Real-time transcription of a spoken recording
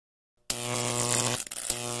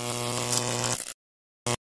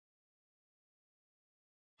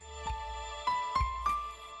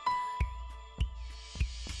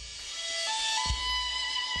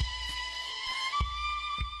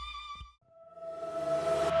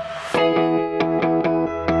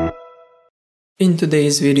In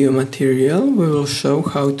today's video material, we will show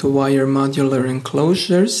how to wire modular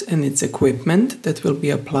enclosures and its equipment that will be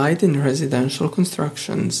applied in residential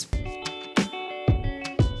constructions.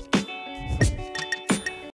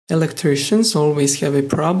 Electricians always have a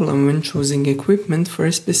problem when choosing equipment for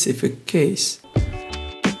a specific case.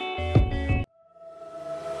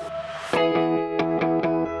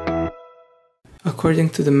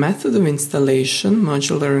 According to the method of installation,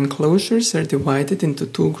 modular enclosures are divided into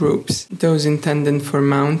two groups: those intended for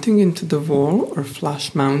mounting into the wall or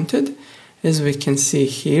flush mounted, as we can see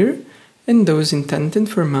here, and those intended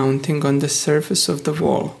for mounting on the surface of the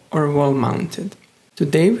wall or wall mounted.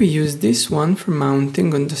 Today we use this one for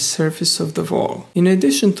mounting on the surface of the wall. In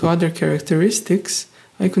addition to other characteristics,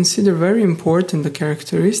 I consider very important the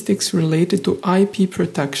characteristics related to IP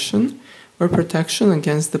protection, or protection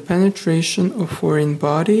against the penetration of foreign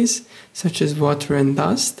bodies such as water and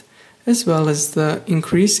dust, as well as the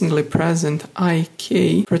increasingly present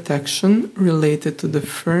IK protection related to the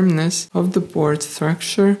firmness of the board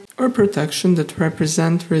structure, or protection that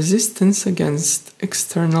represent resistance against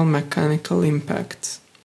external mechanical impacts.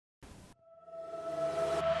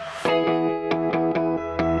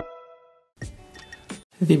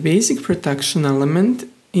 The basic protection element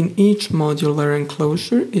in each modular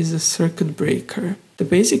enclosure is a circuit breaker. The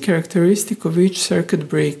basic characteristic of each circuit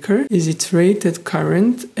breaker is its rated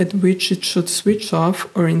current at which it should switch off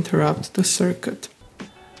or interrupt the circuit.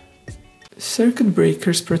 Circuit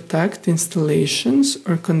breakers protect installations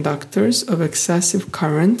or conductors of excessive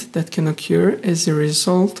current that can occur as a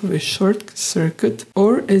result of a short circuit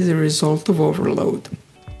or as a result of overload.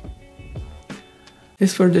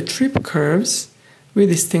 As for the trip curves, we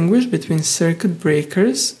distinguish between circuit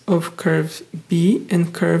breakers of curve B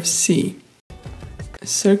and curve C.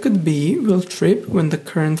 Circuit B will trip when the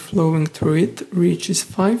current flowing through it reaches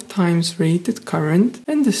 5 times rated current,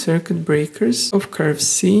 and the circuit breakers of curve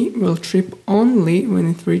C will trip only when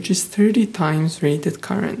it reaches 30 times rated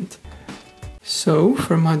current. So,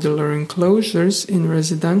 for modular enclosures in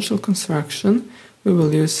residential construction, we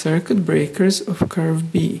will use circuit breakers of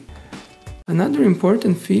curve B. Another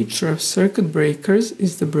important feature of circuit breakers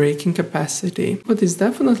is the breaking capacity. What is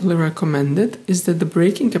definitely recommended is that the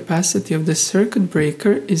breaking capacity of the circuit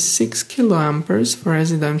breaker is 6 kA for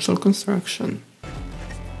residential construction.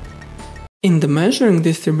 In the measuring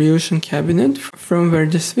distribution cabinet, from where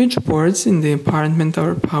the switchboards in the apartment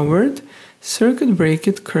are powered, circuit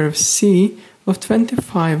breaker curve C of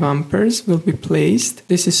 25 amperes will be placed.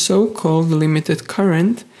 This is so-called limited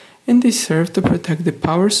current, and they serve to protect the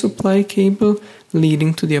power supply cable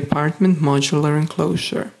leading to the apartment modular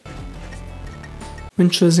enclosure.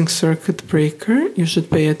 When choosing circuit breaker, you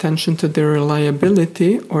should pay attention to their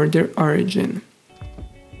reliability or their origin.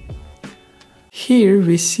 Here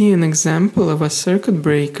we see an example of a circuit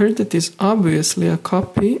breaker that is obviously a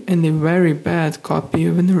copy and a very bad copy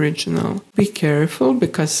of an original. Be careful,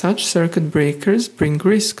 because such circuit breakers bring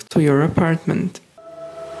risk to your apartment.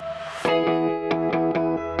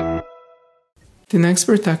 The next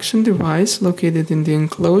protection device located in the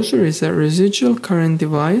enclosure is a residual current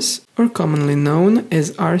device, or commonly known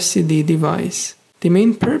as RCD device. The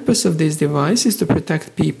main purpose of this device is to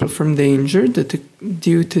protect people from danger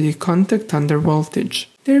due to the contact under voltage.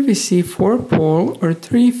 There we see 4-pole or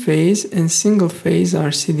 3-phase and single-phase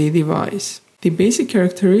RCD device. The basic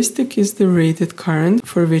characteristic is the rated current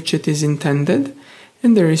for which it is intended,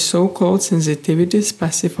 and there is so-called sensitivity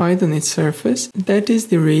specified on its surface, that is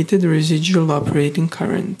the rated residual operating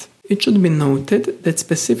current. It should be noted that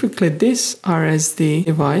specifically this RSD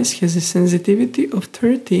device has a sensitivity of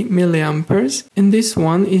 30 mA, and this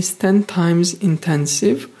one is 10 times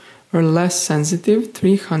intensive, or less sensitive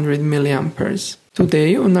 300 mA.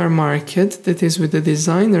 Today on our market, that is with the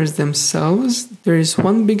designers themselves, there is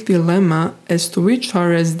one big dilemma as to which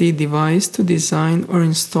RSD device to design or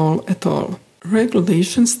install at all.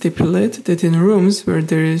 Regulations stipulate that in rooms where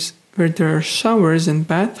there are showers and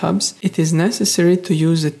bathtubs, it is necessary to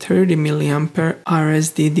use a 30 mA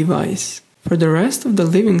RSD device. For the rest of the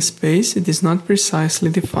living space, it is not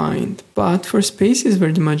precisely defined. But for spaces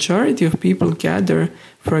where the majority of people gather,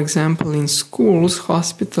 for example in schools,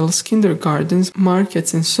 hospitals, kindergartens,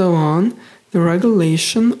 markets and so on, the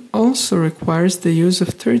regulation also requires the use of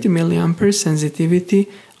 30 mA sensitivity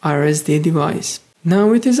RSD device.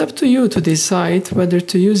 Now it is up to you to decide whether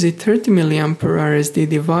to use a 30 mA RSD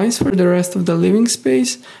device for the rest of the living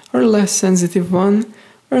space, or a less sensitive one,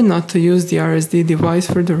 or not to use the RSD device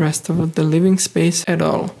for the rest of the living space at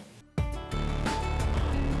all.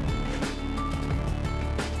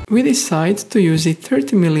 We decide to use a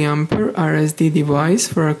 30 mA RSD device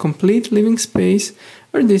for a complete living space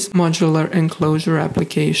or this modular enclosure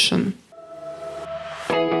application.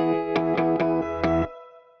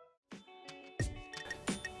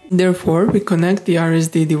 Therefore, we connect the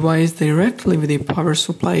RSD device directly with the power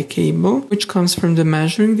supply cable, which comes from the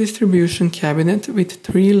measuring distribution cabinet with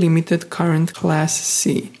 3 limited current class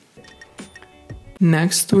C.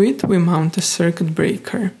 Next to it, we mount a circuit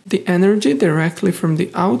breaker. The energy directly from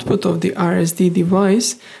the output of the RSD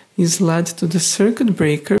device is led to the circuit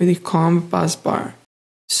breaker with the COM bus bar.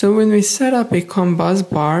 So when we set up a COM bus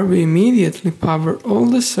bar, we immediately power all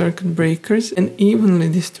the circuit breakers and evenly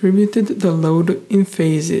distributed the load in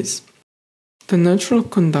phases. The neutral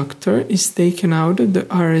conductor is taken out of the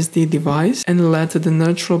RSD device and led to the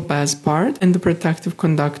neutral bus bar, and the protective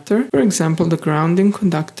conductor, for example the grounding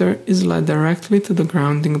conductor, is led directly to the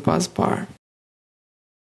grounding bus bar.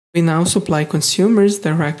 We now supply consumers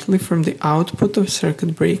directly from the output of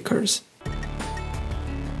circuit breakers.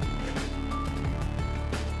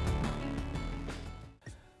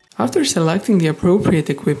 After selecting the appropriate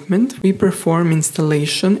equipment, we perform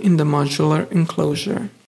installation in the modular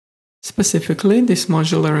enclosure. Specifically, this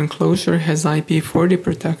modular enclosure has IP40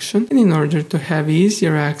 protection, and in order to have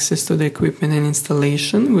easier access to the equipment and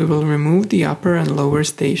installation, we will remove the upper and lower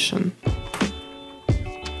station.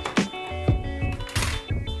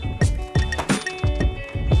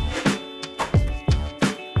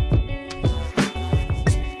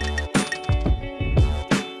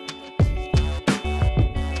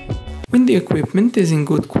 When the equipment is in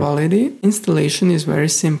good quality, installation is very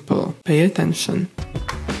simple. Pay attention.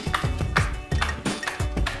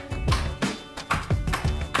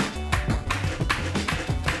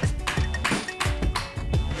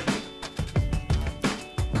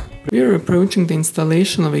 We are approaching the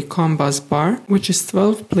installation of a COM bus bar, which is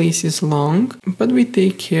 12 places long, but we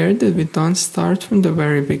take care that we don't start from the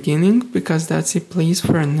very beginning, because that's a place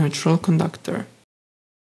for a neutral conductor.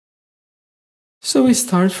 So we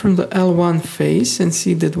start from the L1 phase and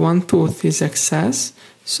see that one tooth is excess,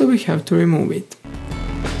 so we have to remove it.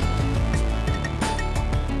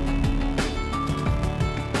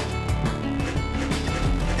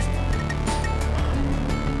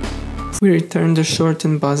 We return the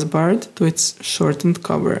shortened bus bar to its shortened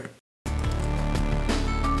cover.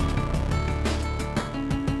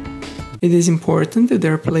 It is important that they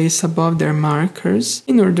are placed above their markers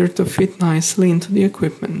in order to fit nicely into the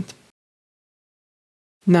equipment.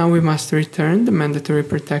 Now we must return the mandatory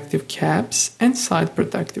protective caps and side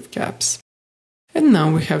protective caps. And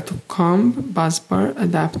now we have to COM bus bar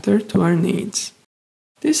adapter to our needs.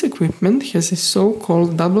 This equipment has a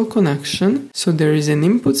so-called double connection, so there is an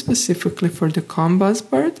input specifically for the COM bus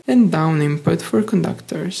bar and down input for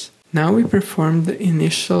conductors. Now we perform the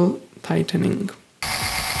initial tightening.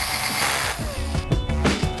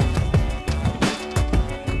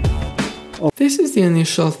 This is the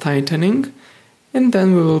initial tightening, and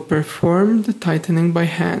then we will perform the tightening by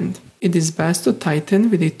hand. It is best to tighten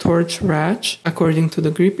with a torch ratchet according to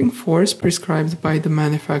the gripping force prescribed by the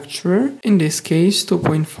manufacturer, in this case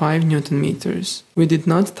 2.5 Nm. We did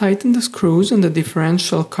not tighten the screws on the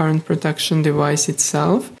differential current protection device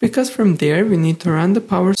itself, because from there we need to run the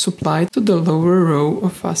power supply to the lower row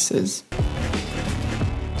of fuses.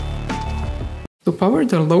 To power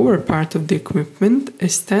the lower part of the equipment, a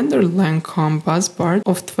standard length COM bus bar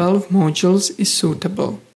of 12 modules is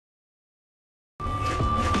suitable.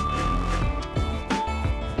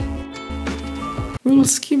 We will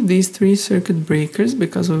skip these 3 circuit breakers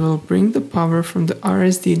because we will bring the power from the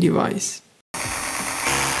RSD device.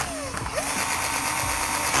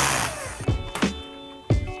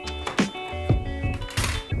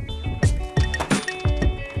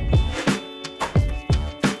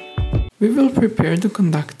 We will prepare the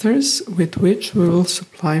conductors with which we will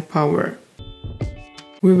supply power.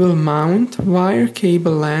 We will mount wire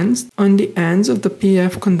cable ends on the ends of the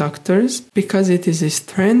PF conductors because it is a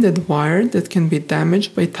stranded wire that can be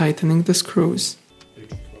damaged by tightening the screws.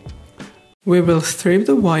 We will strip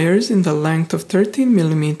the wires in the length of 13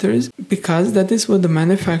 mm because that is what the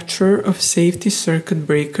manufacturer of safety circuit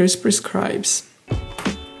breakers prescribes.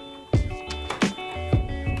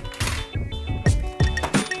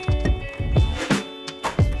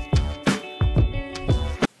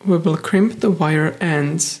 We will crimp the wire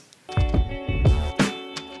ends.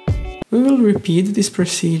 We will repeat this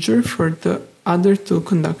procedure for the other 2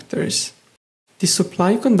 conductors. The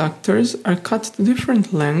supply conductors are cut to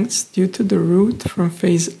different lengths due to the route from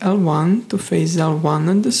phase L1 to phase L1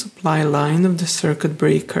 on the supply line of the circuit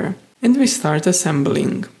breaker, and we start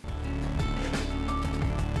assembling.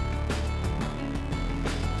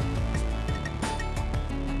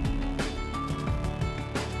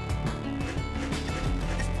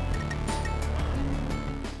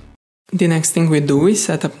 The next thing we do is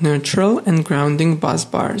set up neutral and grounding bus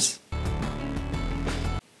bars.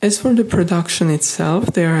 As for the production itself,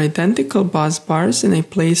 they are identical bus bars, and I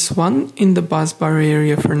place one in the bus bar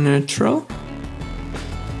area for neutral,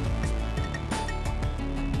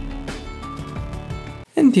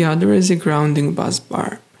 and the other as a grounding bus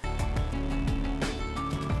bar.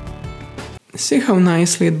 See how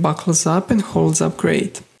nicely it buckles up and holds up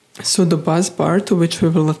great. So the bus bar to which we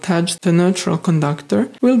will attach the neutral conductor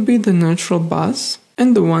will be the neutral bus,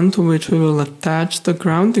 and the one to which we will attach the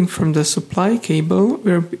grounding from the supply cable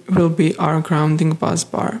will be our grounding bus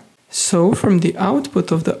bar. So from the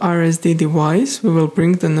output of the RSD device, we will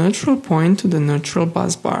bring the neutral point to the neutral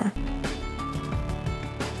bus bar.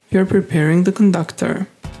 We are preparing the conductor.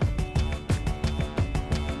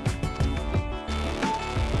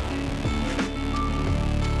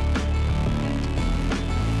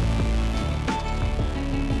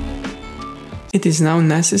 It is now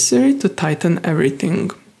necessary to tighten everything.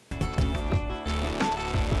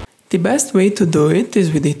 The best way to do it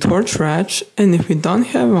is with a torch wrench, and if we don't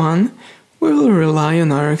have one, we will rely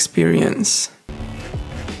on our experience.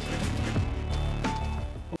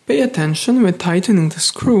 Pay attention when tightening the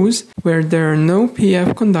screws where there are no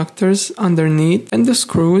PF conductors underneath and the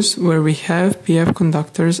screws where we have PF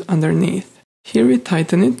conductors underneath. Here we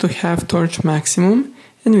tighten it to half torch maximum,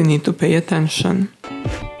 and we need to pay attention.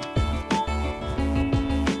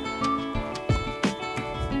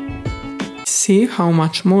 See how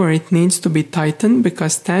much more it needs to be tightened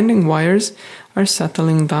because standing wires are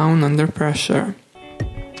settling down under pressure.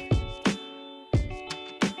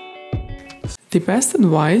 The best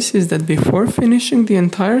advice is that before finishing the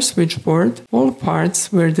entire switchboard, all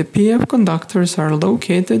parts where the PF conductors are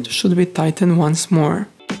located should be tightened once more.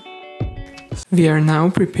 We are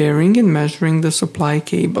now preparing and measuring the supply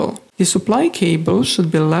cable. The supply cable should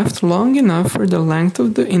be left long enough for the length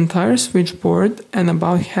of the entire switchboard and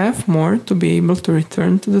about half more to be able to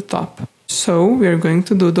return to the top. So we are going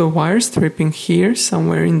to do the wire stripping here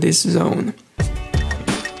somewhere in this zone.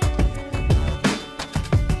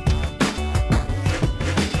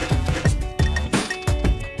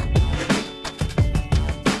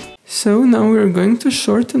 So now we are going to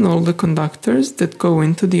shorten all the conductors that go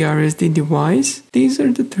into the RSD device. These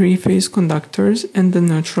are the three-phase conductors and the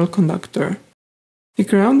neutral conductor. The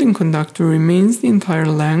grounding conductor remains the entire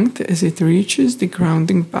length as it reaches the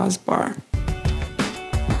grounding bus bar.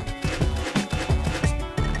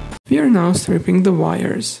 We are now stripping the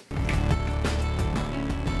wires.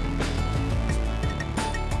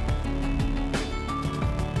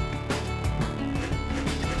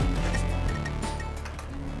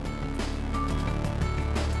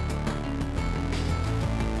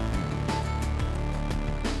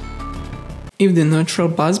 If the neutral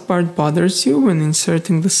bus bar bothers you when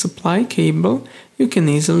inserting the supply cable, you can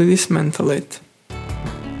easily dismantle it.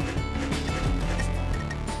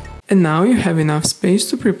 And now you have enough space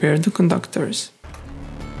to prepare the conductors.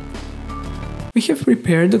 We have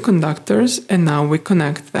prepared the conductors and now we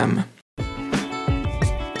connect them.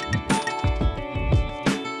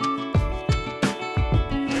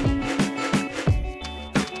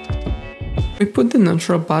 We put the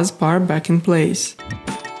neutral bus bar back in place.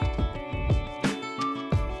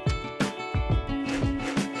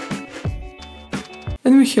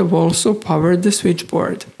 And we have also powered the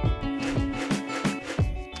switchboard.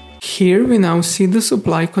 Here we now see the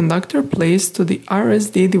supply conductor placed to the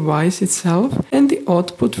RSD device itself and the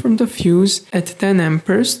output from the fuse at 10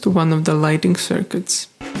 amperes to one of the lighting circuits.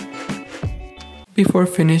 Before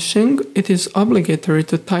finishing, it is obligatory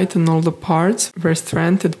to tighten all the parts where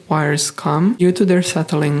stranded wires come due to their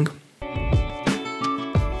settling.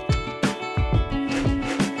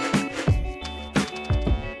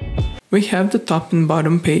 We have the top and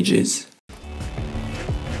bottom pages.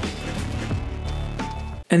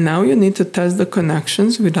 And now you need to test the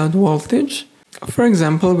connections without voltage, for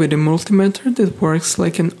example with a multimeter that works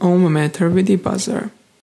like an ohmmeter with a buzzer.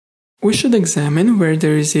 We should examine where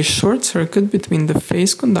there is a short circuit between the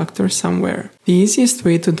phase conductors somewhere. The easiest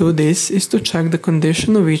way to do this is to check the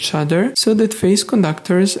condition of each other so that phase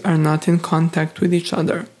conductors are not in contact with each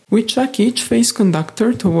other. We check each phase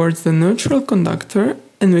conductor towards the neutral conductor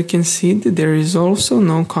and we can see that there is also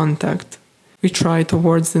no contact. We try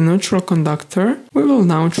towards the neutral conductor, we will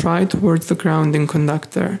now try towards the grounding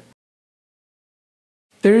conductor.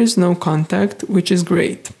 There is no contact, which is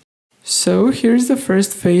great. So here's the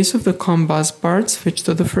first phase of the COM bus bar switched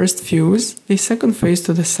to the first fuse, the second phase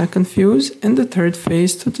to the second fuse, and the third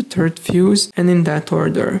phase to the third fuse, and in that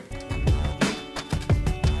order.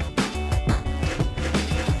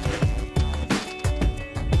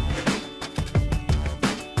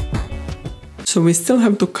 So we still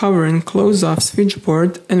have to cover and close off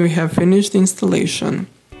switchboard and we have finished the installation.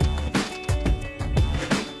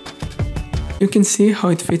 You can see how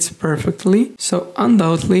it fits perfectly, so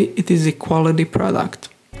undoubtedly it is a quality product.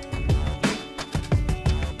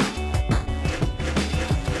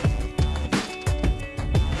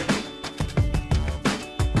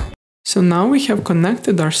 So now we have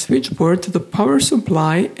connected our switchboard to the power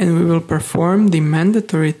supply and we will perform the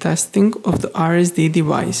mandatory testing of the RSD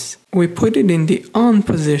device. We put it in the on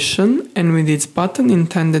position and with its button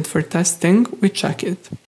intended for testing, we check it.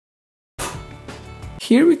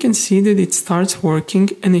 Here we can see that it starts working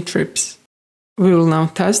and it trips. We will now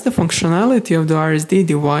test the functionality of the RSD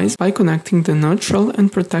device by connecting the neutral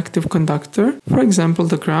and protective conductor, for example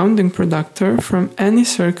the grounding conductor, from any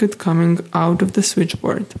circuit coming out of the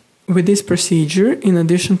switchboard. With this procedure, in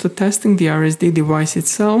addition to testing the RSD device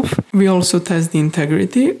itself, we also test the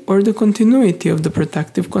integrity or the continuity of the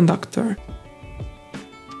protective conductor.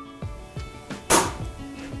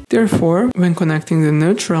 Therefore, when connecting the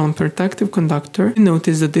neutral and protective conductor, we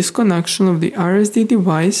notice the disconnection of the RSD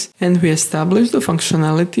device and we establish the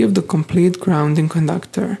functionality of the complete grounding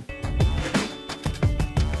conductor.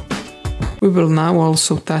 We will now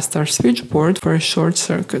also test our switchboard for a short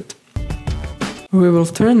circuit. We will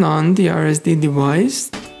turn on the RSD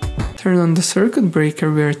device, turn on the circuit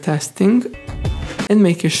breaker we are testing, and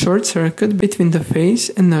make a short circuit between the phase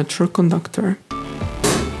and neutral conductor.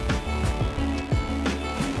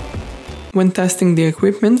 When testing the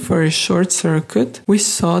equipment for a short circuit, we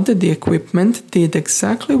saw that the equipment did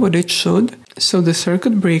exactly what it should, so the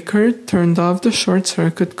circuit breaker turned off the short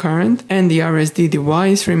circuit current and the RSD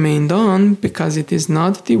device remained on because it is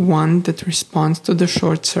not the one that responds to the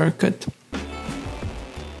short circuit.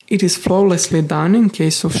 It is flawlessly done in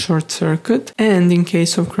case of short circuit and in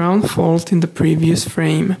case of ground fault in the previous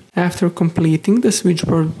frame. After completing the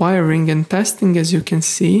switchboard wiring and testing, as you can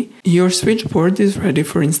see, your switchboard is ready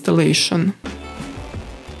for installation.